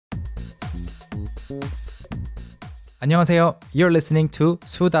안녕하세요. You're listening to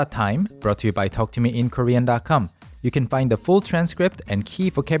Suda Time, brought to you by TalkToMeInKorean.com. You can find the full transcript and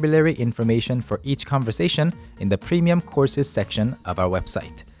key vocabulary information for each conversation in the premium courses section of our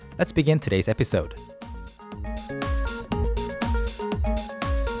website. Let's begin today's episode.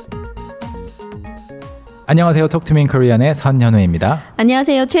 안녕하세요. 톡투미인코리안의 선현우입니다.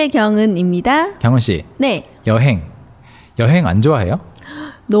 안녕하세요. 최경은입니다. 경은 씨. 네. 여행 안 좋아해요?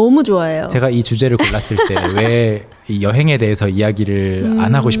 너무 좋아해요. 제가 이 주제를 골랐을 때 왜 이 여행에 대해서 이야기를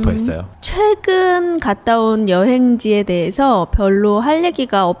안 하고 싶어 했어요. 최근 갔다 온 여행지에 대해서 별로 할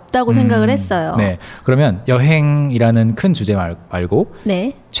얘기가 없다고 생각을 했어요. 네. 그러면 여행이라는 큰 주제 말고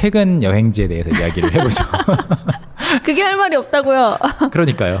네. 최근 여행지에 대해서 이야기를 해보죠. 그게 할 말이 없다고요?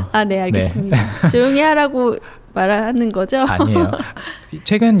 그러니까요. 아, 네, 알겠습니다. 네. 조용히 하라고 말하는 거죠? 아니에요.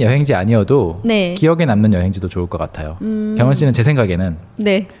 최근 여행지 아니어도 네. 기억에 남는 여행지도 좋을 것 같아요. 경원 씨는 제 생각에는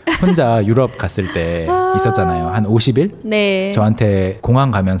네. 혼자 유럽 갔을 때 있었잖아요. 한 50일? 네. 저한테 공항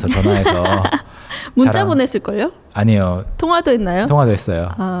가면서 전화해서 문자 보냈을걸요? 아니요. 통화도 했나요? 통화도 했어요.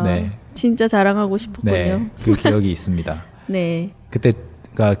 아, 네. 진짜 자랑하고 싶었군요. 네, 그 기억이 있습니다. 네.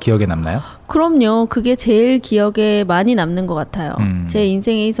 그때가 기억에 남나요? 그럼요. 그게 제일 기억에 많이 남는 것 같아요. 제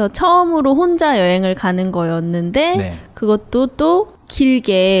인생에서 처음으로 혼자 여행을 가는 거였는데 네. 그것도 또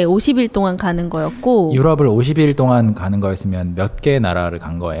길게 50일 동안 가는 거였고 유럽을 50일 동안 가는 거였으면 몇 개 나라를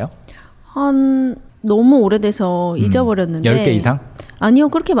간 거예요? 한 너무 오래돼서 잊어버렸는데 10개 이상? 아니요.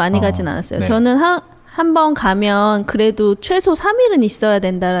 그렇게 많이 가진 않았어요. 네. 저는 한 번 가면 그래도 최소 3일은 있어야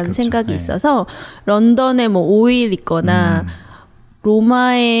된다라는 그렇죠. 생각이 네. 있어서 런던에 뭐 5일 있거나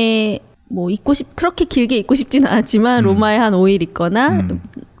로마에 뭐 그렇게 길게 있고 싶지는 않았지만 로마에 한 5일 있거나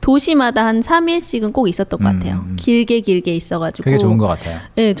도시마다 한 3일씩은 꼭 있었던 것 같아요. 길게 있어가지고. 그게 좋은 것 같아요.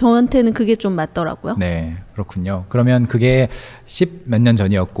 네, 저한테는 그게 좀 맞더라고요. 네, 그렇군요. 그러면 그게 10 몇 년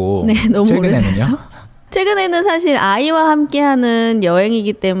전이었고 네, 너무 최근에는요? 오래돼서. 최근에는 사실 아이와 함께하는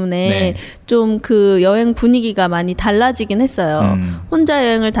여행이기 때문에 네. 좀 그 여행 분위기가 많이 달라지긴 했어요. 혼자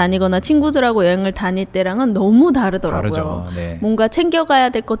여행을 다니거나 친구들하고 여행을 다닐 때랑은 너무 다르더라고요. 다르죠. 네. 뭔가 챙겨가야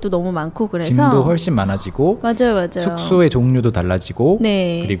될 것도 너무 많고 그래서 짐도 훨씬 많아지고 맞아요. 숙소의 종류도 달라지고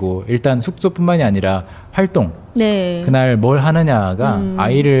네. 그리고 일단 숙소뿐만이 아니라 활동 네. 그날 뭘 하느냐가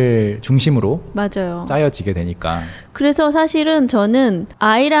아이를 중심으로 맞아요. 짜여지게 되니까 그래서 사실은 저는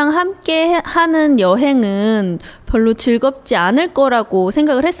아이랑 함께 하는 여행은 별로 즐겁지 않을 거라고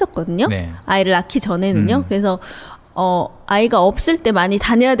생각을 했었거든요. 네. 아이를 낳기 전에는요. 그래서 아이가 없을 때 많이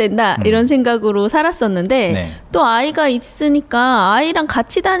다녀야 된다 이런 생각으로 살았었는데 네. 또 아이가 있으니까 아이랑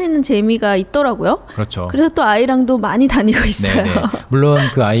같이 다니는 재미가 있더라고요. 그렇죠. 그래서 또 아이랑도 많이 다니고 있어요. 네네. 물론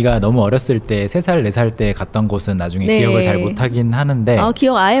그 아이가 너무 어렸을 때 3살, 4살 때 갔던 곳은 나중에 네. 기억을 잘 못하긴 하는데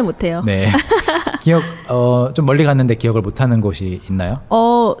기억 아예 못해요. 네. 기억 좀 멀리 갔는데 기억을 못하는 곳이 있나요?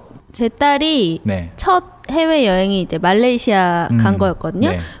 제 딸이 네. 첫 해외 여행이 이제 말레이시아 간 거였거든요.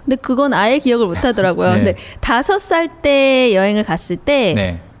 네. 근데 그건 아예 기억을 못 하더라고요. 네. 근데 5살 때 여행을 갔을 때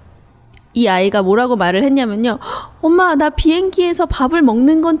네. 이 아이가 뭐라고 말을 했냐면요. 엄마, 나 비행기에서 밥을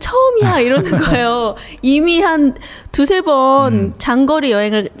먹는 건 처음이야. 이러는 거예요. 이미 한 2-3번 장거리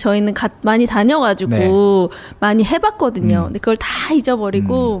여행을 저희는 많이 다녀가지고 네. 많이 해봤거든요. 근데 그걸 다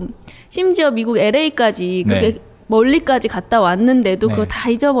잊어버리고 심지어 미국 LA까지 그게 네. 멀리까지 갔다 왔는데도 네. 그거 다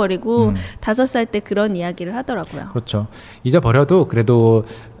잊어버리고 5살 때 그런 이야기를 하더라고요. 그렇죠. 잊어버려도 그래도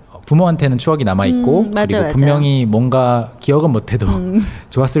부모한테는 추억이 남아있고 맞아요, 그리고 맞아요. 분명히 뭔가 기억은 못해도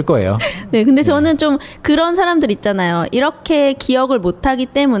좋았을 거예요. 네, 근데 저는 좀 그런 사람들 있잖아요. 이렇게 기억을 못하기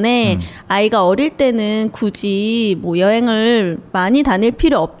때문에 아이가 어릴 때는 굳이 뭐 여행을 많이 다닐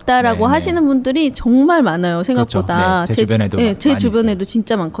필요 없다라고 네, 하시는 분들이 정말 많아요. 생각보다. 그렇죠. 네, 제 주변에도 제 많이 주변에도 있어요.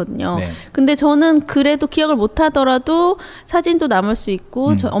 진짜 많거든요. 네. 근데 저는 그래도 기억을 못하더라도 사진도 남을 수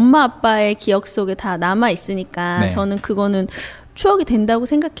있고 저 엄마 아빠의 기억 속에 다 남아 있으니까 네. 저는 그거는 추억이 된다고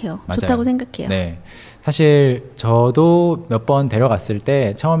생각해요. 맞아요. 좋다고 생각해요. 네. 사실 저도 몇 번 데려갔을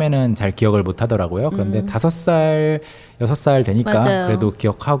때 처음에는 잘 기억을 못 하더라고요. 그런데 5살, 6살 되니까 맞아요. 그래도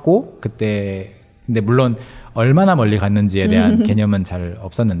기억하고 그때 근데 물론 얼마나 멀리 갔는지에 대한 개념은 잘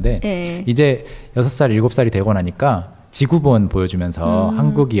없었는데 네. 이제 6살, 7살이 되고 나니까 지구본 보여주면서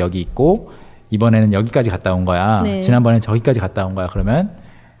한국이 여기 있고 이번에는 여기까지 갔다 온 거야. 네. 지난번엔 저기까지 갔다 온 거야. 그러면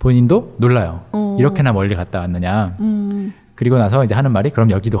본인도 놀라요. 이렇게나 멀리 갔다 왔느냐. 그리고 나서 이제 하는 말이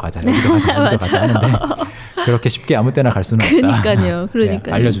그럼 여기도 가자, 여기도 가자, 여기도 가자 하는데 그렇게 쉽게 아무 때나 갈 수는 없다. 그러니까요. 네,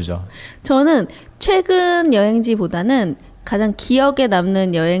 알려주죠. 저는 최근 여행지보다는 가장 기억에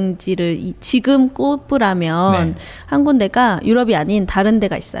남는 여행지를 지금 꼽으라면 네. 한 군데가 유럽이 아닌 다른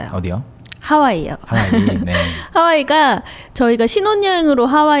데가 있어요. 어디요? 하와이요. 하와이. 네. 하와이가 저희가 신혼여행으로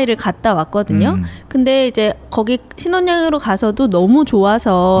하와이를 갔다 왔거든요. 근데 이제 거기 신혼여행으로 가서도 너무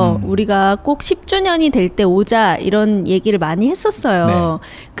좋아서 우리가 꼭 10주년이 될 때 오자 이런 얘기를 많이 했었어요. 네.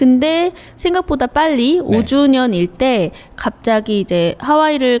 근데 생각보다 빨리 네. 5주년일 때 갑자기 이제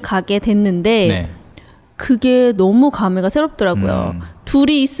하와이를 가게 됐는데 네. 그게 너무 감회가 새롭더라고요.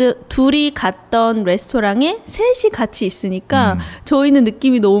 둘이 갔던 레스토랑에 셋이 같이 있으니까 저희는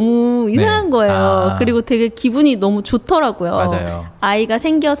느낌이 너무 이상한 네. 거예요. 아. 그리고 되게 기분이 너무 좋더라고요. 맞아요. 아이가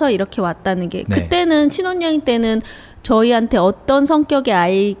생겨서 이렇게 왔다는 게. 네. 그때는 신혼여행 때는 저희한테 어떤 성격의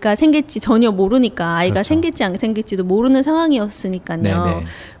아이가 생길지 전혀 모르니까 아이가 그렇죠. 생길지 안 생길지도 모르는 상황이었으니까요. 네네.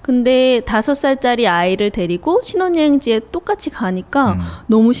 근데 5살짜리 아이를 데리고 신혼여행지에 똑같이 가니까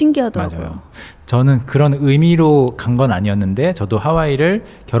너무 신기하더라고요. 맞아요. 저는 그런 의미로 간 건 아니었는데 저도 하와이를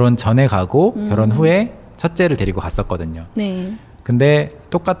결혼 전에 가고 결혼 후에 첫째를 데리고 갔었거든요. 네. 근데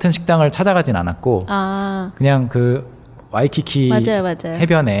똑같은 식당을 찾아가진 않았고 아, 그냥 그 와이키키 맞아요.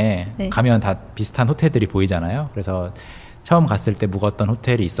 해변에 네. 가면 다 비슷한 호텔들이 보이잖아요. 그래서 처음 갔을 때 묵었던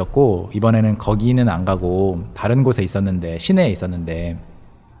호텔이 있었고 이번에는 거기는 안 가고 다른 곳에 있었는데 시내에 있었는데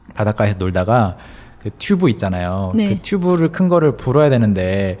바닷가에서 놀다가 그 튜브 있잖아요. 네. 그 튜브를 큰 거를 불어야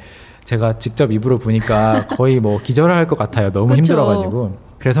되는데 제가 직접 입으로 부니까 거의 뭐 기절할 것 같아요. 너무 그쵸. 힘들어가지고.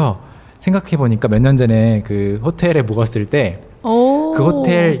 그래서 생각해보니까 몇 년 전에 그 호텔에 묵었을 때 오. 그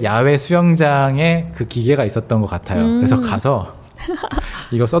호텔 야외 수영장에 그 기계가 있었던 것 같아요. 그래서 가서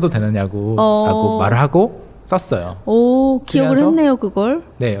이거 써도 되느냐고 라고 말을 하고 썼어요. 오, 기억을 쓰면서 했네요, 그걸.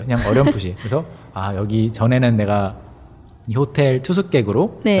 네, 그냥 어렴풋이. 그래서 아, 여기 전에는 내가 이 호텔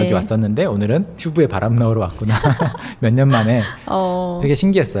투숙객으로 네. 여기 왔었는데 오늘은 튜브에 바람 넣으러 왔구나. 몇 년 만에 되게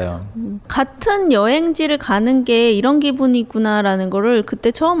신기했어요. 같은 여행지를 가는 게 이런 기분이구나라는 거를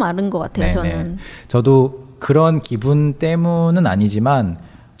그때 처음 알은 것 같아요, 네, 저는. 네. 저도 그런 기분 때문은 아니지만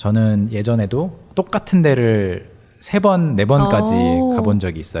저는 예전에도 똑같은 데를 3번, 4번까지 오. 가본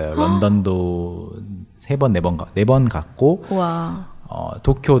적이 있어요. 런던도 3번, 4번 갔고 와.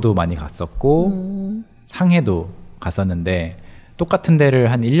 도쿄도 많이 갔었고 상해도 갔었는데 똑같은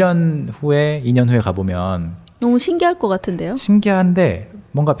데를 한 1년 후에 2년 후에 가보면 너무 신기할 것 같은데요? 신기한데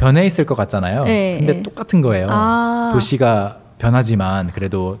뭔가 변해 있을 것 같잖아요. 네, 근데 네. 똑같은 거예요. 아. 도시가 변하지만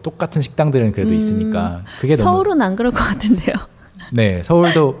그래도 똑같은 식당들은 그래도 있으니까 그게 너무 서울은 안 그럴 것 같은데요. 네,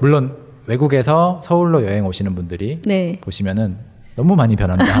 서울도 물론 외국에서 서울로 여행 오시는 분들이 네. 보시면은 너무 많이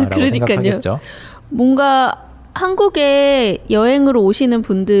변한다라고 그러니까요. 생각하겠죠. 뭔가 한국에 여행으로 오시는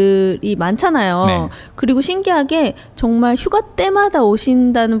분들이 많잖아요. 네. 그리고 신기하게 정말 휴가 때마다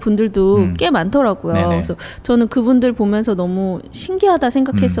오신다는 분들도 꽤 많더라고요. 네네. 그래서 저는 그분들 보면서 너무 신기하다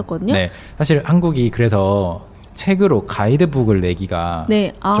생각했었거든요. 네, 사실 한국이 그래서 책으로 가이드북을 내기가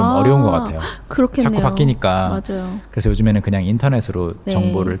네. 좀 어려운 것 같아요. 그렇겠네요. 자꾸 바뀌니까. 맞아요. 그래서 요즘에는 그냥 인터넷으로 네.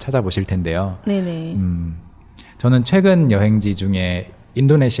 정보를 찾아보실 텐데요. 네네. 저는 최근 여행지 중에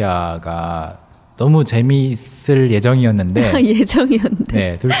인도네시아가 너무 재미있을 예정이었는데 예정이었는데.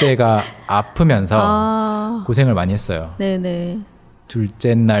 네, 둘째가 아프면서 아, 고생을 많이 했어요. 네네.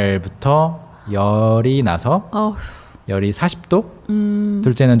 둘째 날부터 열이 나서 어휴, 열이 40도?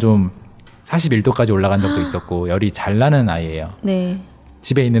 둘째는 좀 41도까지 올라간 적도 있었고 열이 잘 나는 아이예요. 네.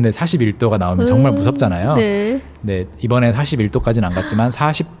 집에 있는데 41도가 나오면 정말 무섭잖아요. 네. 네, 이번에 41도까지는 안 갔지만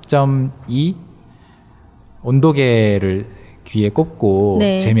 40.2 온도계를 귀에 꽂고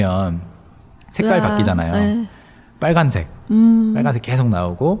네. 재면 색깔 우와, 바뀌잖아요. 네. 빨간색 계속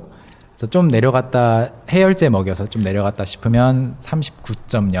나오고 그래서 좀 내려갔다 해열제 먹여서 좀 내려갔다 싶으면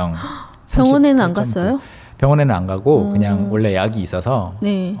 39.0 병원에는 안 38.9. 갔어요? 병원에는 안 가고 그냥 원래 약이 있어서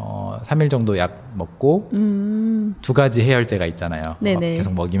네. 3일 정도 약 먹고 2가지 해열제가 있잖아요. 네네.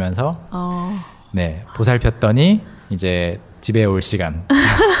 계속 먹이면서 어, 네, 보살폈더니 이제 집에 올 시간.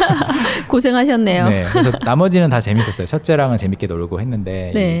 고생하셨네요. 네, 그래서 나머지는 다 재밌었어요. 첫째랑은 재밌게 놀고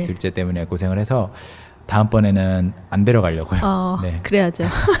했는데 네. 이 둘째 때문에 고생을 해서 다음번에는 안 데려가려고요. 네. 그래야죠.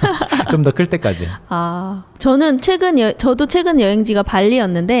 좀 더 클 때까지. 아, 저도 최근 여행지가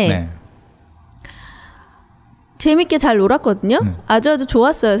발리였는데 네. 재밌게 잘 놀았거든요. 아주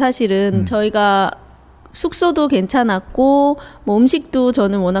좋았어요. 사실은 저희가 숙소도 괜찮았고 뭐 음식도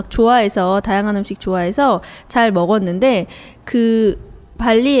저는 워낙 좋아해서 다양한 음식 좋아해서 잘 먹었는데 그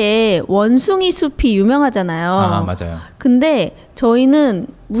발리에 원숭이 숲이 유명하잖아요. 아, 맞아요. 근데 저희는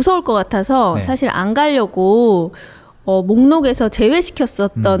무서울 것 같아서 네. 사실 안 가려고 목록에서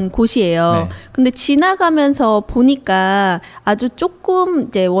제외시켰었던 곳이에요. 네. 근데 지나가면서 보니까 아주 조금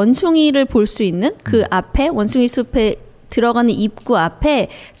이제 원숭이를 볼 수 있는 그 앞에 원숭이 숲에 들어가는 입구 앞에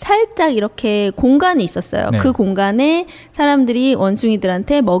살짝 이렇게 공간이 있었어요. 네. 그 공간에 사람들이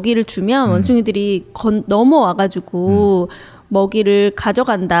원숭이들한테 먹이를 주면 원숭이들이 넘어와가지고 먹이를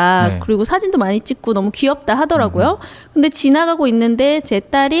가져간다. 네. 그리고 사진도 많이 찍고 너무 귀엽다 하더라고요. 근데 지나가고 있는데 제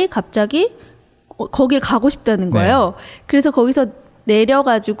딸이 갑자기 거길 가고 싶다는 거예요. 그래서 거기서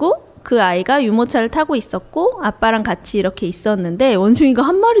내려가지고 그 아이가 유모차를 타고 있었고 아빠랑 같이 이렇게 있었는데 원숭이가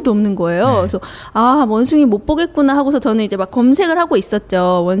한 마리도 없는 거예요. 그래서 아, 원숭이 못 보겠구나 하고서 저는 이제 막 검색을 하고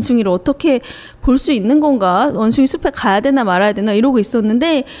있었죠. 원숭이를 어떻게 볼 수 있는 건가? 원숭이 숲에 가야 되나 말아야 되나 이러고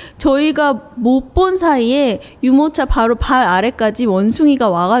있었는데 저희가 못 본 사이에 유모차 바로 발 아래까지 원숭이가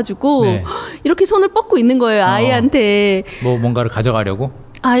와가지고 이렇게 손을 뻗고 있는 거예요. 아이한테. 뭔가를 가져가려고?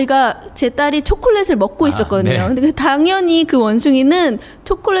 아이가 제 딸이 초콜릿을 먹고 있었거든요. 근데 당연히 그 원숭이는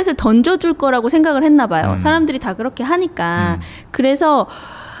초콜릿을 던져줄 거라고 생각을 했나 봐요. 사람들이 다 그렇게 하니까. 그래서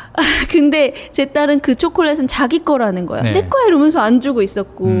근데 제 딸은 그 초콜릿은 자기 거라는 거야. 내 거야 이러면서 안 주고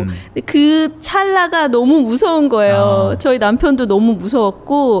있었고. 근데 그 찰나가 너무 무서운 거예요. 저희 남편도 너무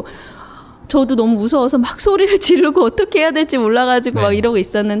무서웠고 저도 너무 무서워서 막 소리를 지르고 어떻게 해야 될지 몰라가지고 막 이러고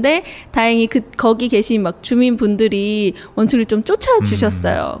있었는데 다행히 거기 계신 막 주민분들이 원숭이를 좀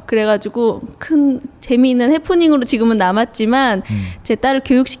쫓아주셨어요. 그래가지고 큰 재미있는 해프닝으로 지금은 남았지만 제 딸을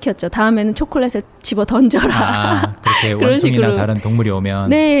교육시켰죠. 다음에는 초콜릿을 집어 던져라. 그렇게 원숭이나 식으로. 다른 동물이 오면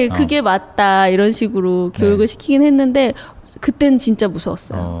네, 그게 맞다 이런 식으로 교육을 시키긴 했는데 그때는 진짜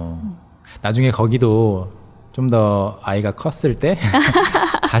무서웠어요. 나중에 거기도 좀 더 아이가 컸을 때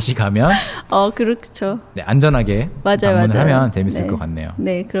다시 가면 그렇죠. 네, 안전하게 방문을 하면 재밌을 것 같네요.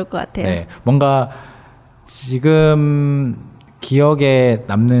 네, 그럴 것 같아요. 네, 뭔가 지금 기억에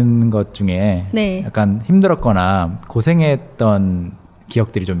남는 것 중에 약간 힘들었거나 고생했던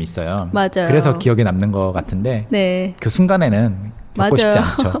기억들이 좀 있어요. 맞아요. 그래서 기억에 남는 것 같은데 그 순간에는 겪고 싶지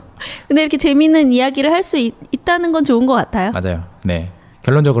않죠. 근데 이렇게 재미있는 이야기를 할 수 있다는 건 좋은 것 같아요. 맞아요. 네.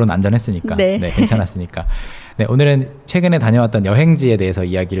 결론적으로는 안전했으니까. 네, 괜찮았으니까. 네, 오늘은 최근에 다녀왔던 여행지에 대해서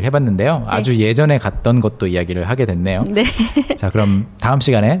이야기를 해봤는데요. 아주 예전에 갔던 것도 이야기를 하게 됐네요. 네. 자, 그럼 다음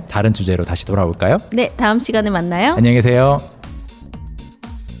시간에 다른 주제로 다시 돌아올까요? 네, 다음 시간에 만나요. 안녕히 계세요.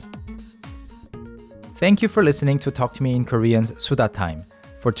 Thank you for listening to Talk to Me in Korean's Suda Time.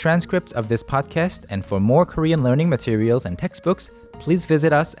 For transcripts of this podcast and for more Korean learning materials and textbooks, please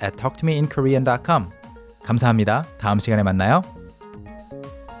visit us at talktomeinkorean.com. 감사합니다. 다음 시간에 만나요.